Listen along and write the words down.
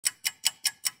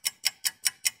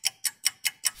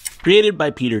Created by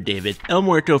Peter David, El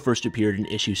Muerto first appeared in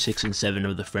issue 6 and 7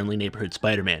 of the Friendly Neighborhood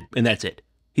Spider-Man, and that's it.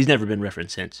 He's never been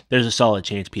referenced since. There's a solid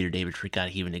chance Peter David forgot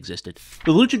he even existed.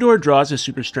 The luchador draws his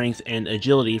super strength and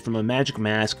agility from a magic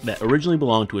mask that originally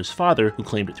belonged to his father, who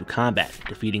claimed it through combat,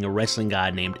 defeating a wrestling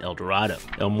god named El Dorado.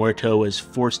 El Muerto was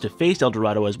forced to face El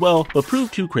Dorado as well, but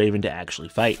proved too craven to actually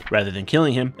fight. Rather than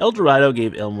killing him, El Dorado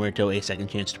gave El Muerto a second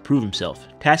chance to prove himself,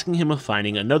 tasking him with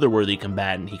finding another worthy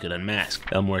combatant he could unmask.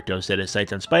 El Muerto set his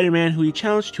sights on Spider-Man, who he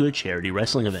challenged to a charity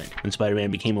wrestling event. When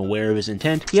Spider-Man became aware of his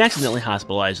intent, he accidentally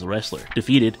hospitalized the wrestler.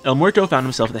 Defeated, El Muerto found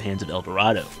himself at the hands of El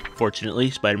Dorado. Fortunately,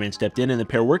 Spider-Man stepped in and the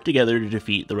pair worked together to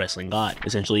defeat the wrestling god.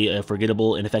 Essentially a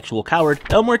forgettable, ineffectual coward,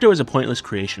 El Muerto is a pointless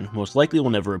creation who most likely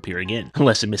will never appear again.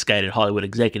 Unless a misguided Hollywood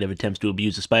executive attempts to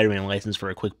abuse the Spider-Man license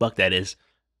for a quick buck, that is.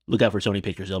 Look out for Sony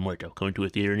Pictures' El Muerto, coming to a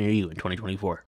theater near you in 2024.